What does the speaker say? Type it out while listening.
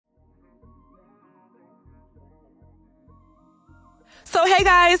So hey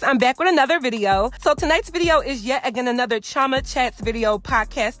guys, I'm back with another video. So tonight's video is yet again another Chioma Chats video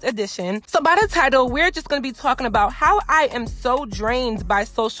podcast edition. So by the title, we're just going to be talking about how I am so drained by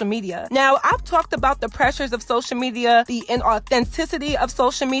social media. Now, I've talked about the pressures of social media, the inauthenticity of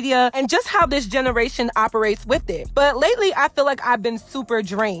social media, and just how this generation operates with it. But lately, I feel like I've been super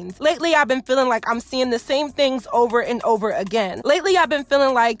drained. Lately, I've been feeling like I'm seeing the same things over and over again. Lately, I've been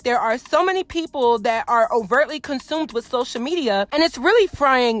feeling like there are so many people that are overtly consumed with social media, and it's really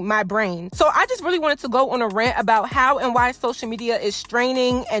frying my brain. So I just really wanted to go on a rant about how and why social media is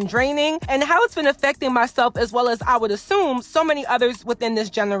straining and draining, and how it's been affecting myself as well as I would assume so many others within this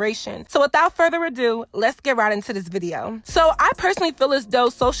generation. So without further ado, let's get right into this video. So I personally feel as though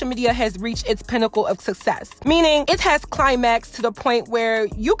social media has reached its pinnacle of success, meaning it has climaxed to the point where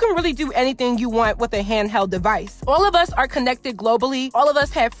you can really do anything you want with a handheld device. All of us are connected globally. All of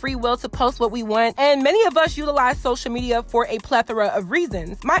us have free will to post what we want, and many of us utilize social media for a plethora of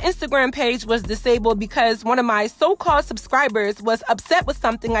reasons. My Instagram page was disabled because one of my so-called subscribers was upset with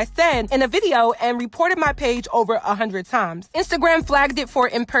something I said in a video and reported my page over 100 times. Instagram flagged it for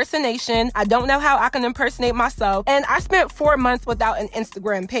impersonation. I don't know how I can impersonate myself, and I spent 4 months without an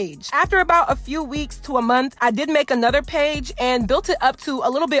Instagram page. After about a few weeks to a month, I did make another page and built it up to a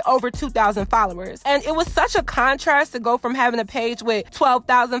little bit over 2,000 followers. And it was such a contrast to go from having a page with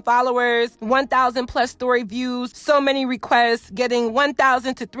 12,000 followers, 1,000 plus story views, so many requests, getting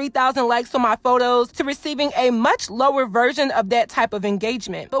 1,000 to 3,000 likes on my photos, to receiving a much lower version of that type of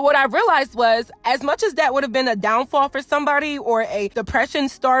engagement. But what I realized was, as much as that would have been a downfall for somebody, or a depression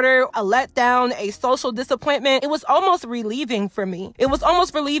starter, a letdown, a social disappointment, it was almost relieving for me. It was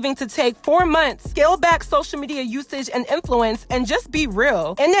almost relieving to take 4 months, scale back social media usage and influence, and just be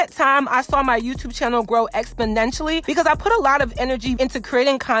real. In that time, I saw my YouTube channel grow exponentially because I put a lot of energy into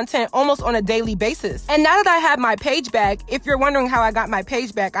creating content almost on a daily basis. And now that I have my page back, if you're wondering how I got my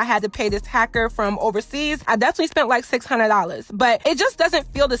page back, I had to pay this hacker from overseas. I definitely spent like $600, but it just doesn't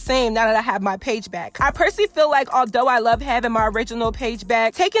feel the same now that I have my page back. I personally feel like although I love having my original page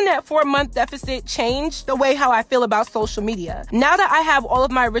back, taking that 4-month deficit changed the way how I feel about social media. Now that I have all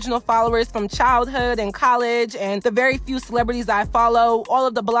of my original followers from childhood and college, and the very few celebrities I follow, all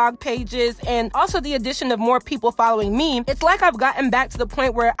of the blog pages, and also the addition of more people following me, it's like I've gotten back to the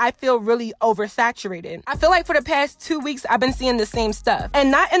point where I feel really oversaturated. I feel like for the past 2 weeks, I've been seeing the same stuff,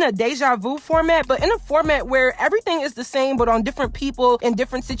 and not in a deja vu format, but in a format where everything is the same but on different people in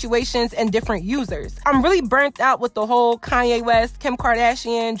different situations and different users. I'm really burnt out with the whole Kanye West, Kim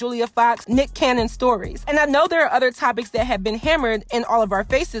Kardashian, Julia Fox, Nick Cannon stories, and I know there are other topics that have been hammered in all of our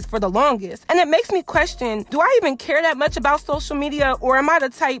faces for the longest, and it makes me question, do I even care that much about social media, or am I the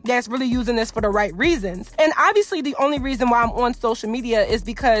type that's really using this for the right reasons? And obviously the only reason why I'm on social media is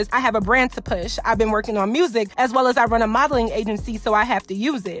because I have a brand to push. I've been working on music, as well as I run a modeling agency, so I have to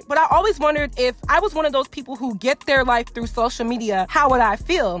use it. But I always wondered, if I was one of those people who get their life through social media, how would I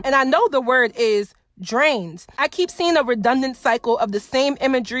feel? And I know the word is drained. I keep seeing a redundant cycle of the same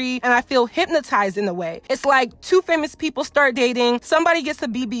imagery, and I feel hypnotized in a way. It's like two famous people start dating, somebody gets a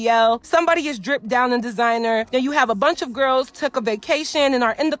BBL, somebody is dripped down in designer, then you have a bunch of girls took a vacation and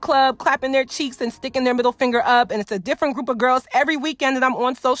are in the club clapping their cheeks and sticking their middle finger up, and it's a different group of girls every weekend that I'm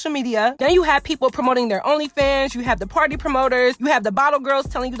on social media. Then you have people promoting their OnlyFans, you have the party promoters, you have the bottle girls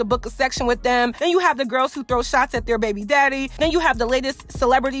telling you to book a section with them, then you have the girls who throw shots at their baby daddy, then you have the latest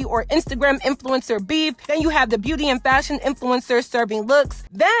celebrity or Instagram influencer beef, then you have the beauty and fashion influencers serving looks.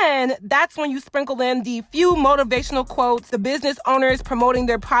 Then that's when you sprinkle in the few motivational quotes, the business owners promoting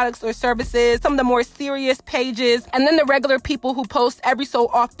their products or services, some of the more serious pages, and then the regular people who post every so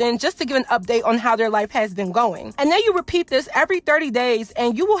often just to give an update on how their life has been going. And then you repeat this every 30 days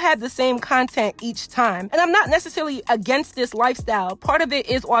and you will have the same content each time. And I'm not necessarily against this lifestyle. Part of it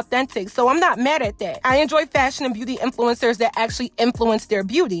is authentic, so I'm not mad at that. I enjoy fashion and beauty influencers that actually influence their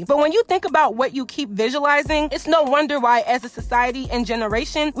beauty. But when you think about what you keep visualizing, it's no wonder why as a society and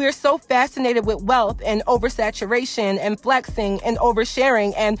generation, we are so fascinated with wealth and oversaturation and flexing and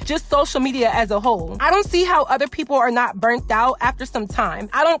oversharing and just social media as a whole. I don't see how other people are not burnt out after some time.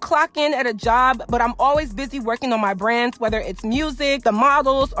 I don't clock in at a job, but I'm always busy working on my brands, whether it's music, the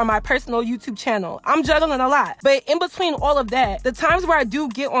models, or my personal YouTube channel. I'm juggling a lot. But in between all of that, the times where I do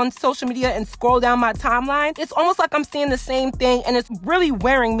get on social media and scroll down my timeline, it's almost like I'm seeing the same thing and it's really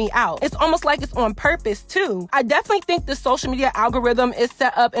wearing me out. It's almost like it's on purpose too. I definitely think the social media algorithm is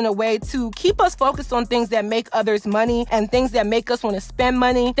set up in a way to keep us focused on things that make others money and things that make us want to spend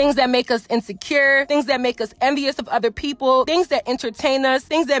money, things that make us insecure, things that make us envious of other people, things that entertain us,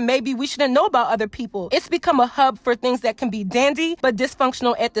 things that maybe we shouldn't know about other people. It's become a hub for things that can be dandy but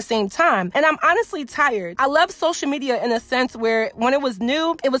dysfunctional at the same time. And I'm honestly tired. I love social media in a sense where when it was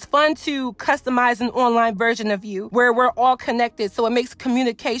new, it was fun to customize an online version of you where we're all connected, so it makes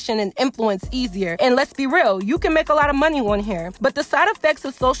communication and influence easier. And let's be real, you can make a lot of money on here. But the side effects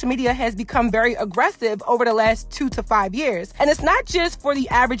of social media has become very aggressive over the last 2 to 5 years. And it's not just for the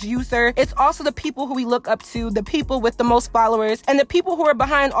average user, it's also the people who we look up to, the people with the most followers, and the people who are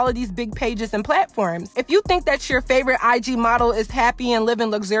behind all of these big pages and platforms. If you think that your favorite IG model is happy and living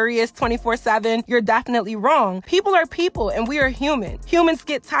luxurious 24/7, you're definitely wrong. People are people and we are human. Humans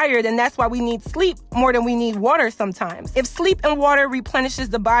get tired, and that's why we need sleep more than we need water sometimes. If sleep and water replenishes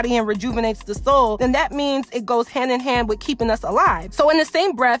the body and rejuvenates the soul, then that means it goes hand in hand with keeping us alive. So in the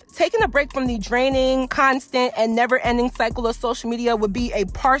same breath, taking a break from the draining, constant, and never-ending cycle of social media would be a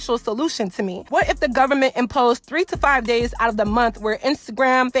partial solution to me. What if the government imposed 3 to 5 days out of the month where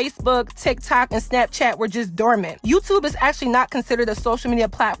Instagram, Facebook, TikTok, and Snapchat were just dormant? YouTube is actually not considered a social media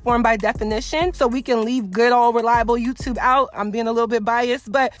platform by definition, so we can leave good old reliable YouTube out. I'm being a little bit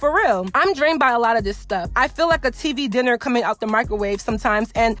biased, but for real, I'm drained by a lot of this stuff. I feel like a TV dinner coming out the microwave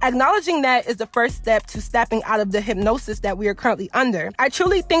sometimes, and acknowledging that is the first step to stepping out of the hypnosis that we are currently under. I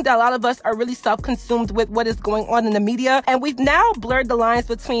truly think that a lot of us are really self-consumed with what is going on in the media, and we've now blurred the lines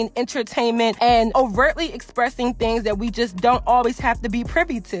between entertainment and overtly expressing things that we just don't always have to be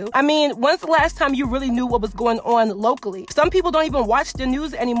privy to. I mean, when's the last time you really knew what was going on locally? Some people don't even watch the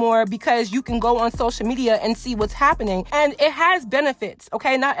news anymore because you can go on social media and see what's happening, and it has benefits,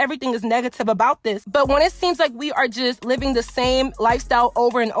 okay? Not everything is negative about this, but when it seems like we are just living the same lifestyle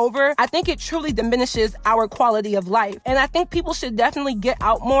over and over, I think it truly diminishes our quality of life. And I think people should definitely get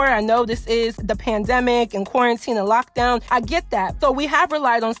out more. I know this is the pandemic and quarantine and lockdown. I get that. So we have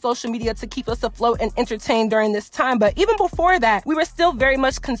relied on social media to keep us afloat and entertained during this time. But even before that, we were still very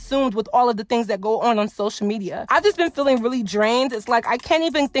much consumed with all of the things that go on social media. I've just been feeling really drained. It's like I can't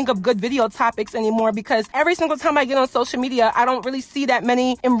even think of good video topics anymore because every single time I get on social media, I don't really see that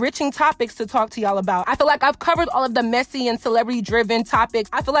many enriching topics to talk to y'all about. I feel like I've covered all of the messy and celebrity-driven topics.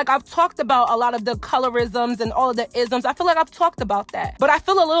 I feel like I've talked about a lot of the colorisms and all of the isms. I feel like I've talked about that. But I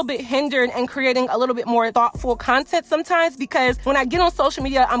feel a little bit hindered in creating a little bit more thoughtful content sometimes because when I get on social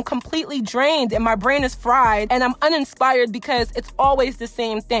media, I'm completely drained and my brain is fried and I'm uninspired because it's always the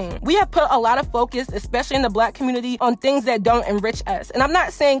same thing. We have put a lot of focus, especially in the Black community, on things that don't enrich us. And I'm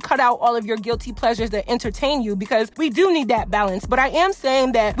not saying cut out all of your guilty pleasures that entertain you because we do need that balance. But I am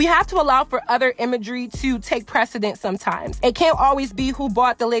saying that we have to allow for other imagery to take precedence sometimes. It can't always be who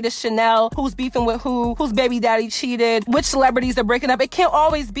bought the latest Chanel, who's beefing with who, whose baby daddy cheated, which celebrities are breaking up. It can't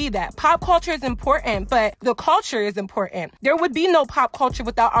always be that. Pop culture is important, but the culture is important. There would be no pop culture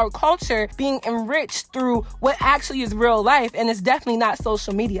without our culture being enriched through what actually is real life, and it's definitely not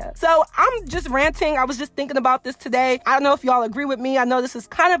social media. So I'm just ranting. I was just thinking about this today. I don't know if y'all agree with me. I know this is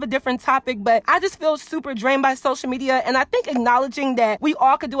kind of a different topic, but I just feel super drained by social media, and I think acknowledging that we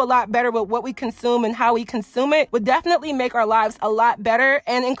all could do a lot better with what we consume and how we consume it would definitely make our lives a lot better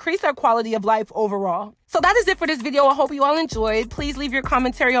and increase our quality of life overall. So that is it for this video. I hope you all enjoyed. Please leave your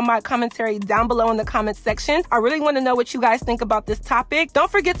commentary on my commentary down below in the comments section. I really want to know what you guys think about this topic. Don't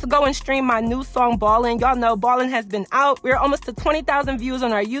forget to go and stream my new song, Ballin'. Y'all know Ballin' has been out. We're almost to 20,000 views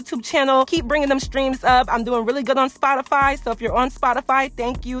on our YouTube channel. Keep bringing them streams up. I'm doing really good on Spotify. So if you're on Spotify,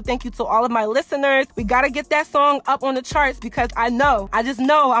 thank you. Thank you to all of my listeners. We got to get that song up on the charts because I just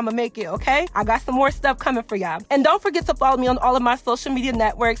know I'm going to make it, okay? I got some more stuff coming for y'all. And don't forget to follow me on all of my social media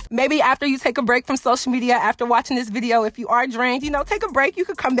networks. Maybe after you take a break from social media, after watching this video, if you are drained, take a break, you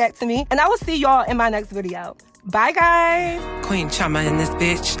could come back to me, and I will see y'all in my next video. Bye, guys. Queen Chioma in this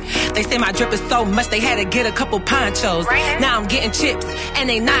bitch. They say my drip is so much they had to get a couple ponchos. Now I'm getting chips and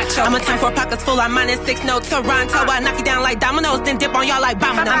they nacho. I'm a time for pockets full. I'm -6, no Toronto. I knock you down like dominoes, then dip on y'all like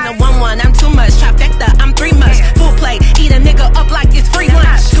bombing. I'm the 1-1, I'm too much. Trifecta, I'm 3 much. Full plate, eat a nigga up like it's free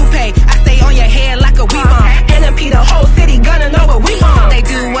lunch. Toupee, I stay on your head like a weave on. NMP, the whole city gonna know what we on. They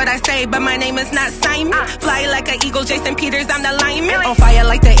do what I say, but my name is not Simon. Fly like an eagle, Jason Peters, I'm the lineman. On fire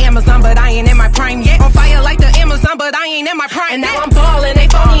like the Amazon, but I ain't in my prime yet. On fire like the Amazon, but I ain't in my prime. And now I'm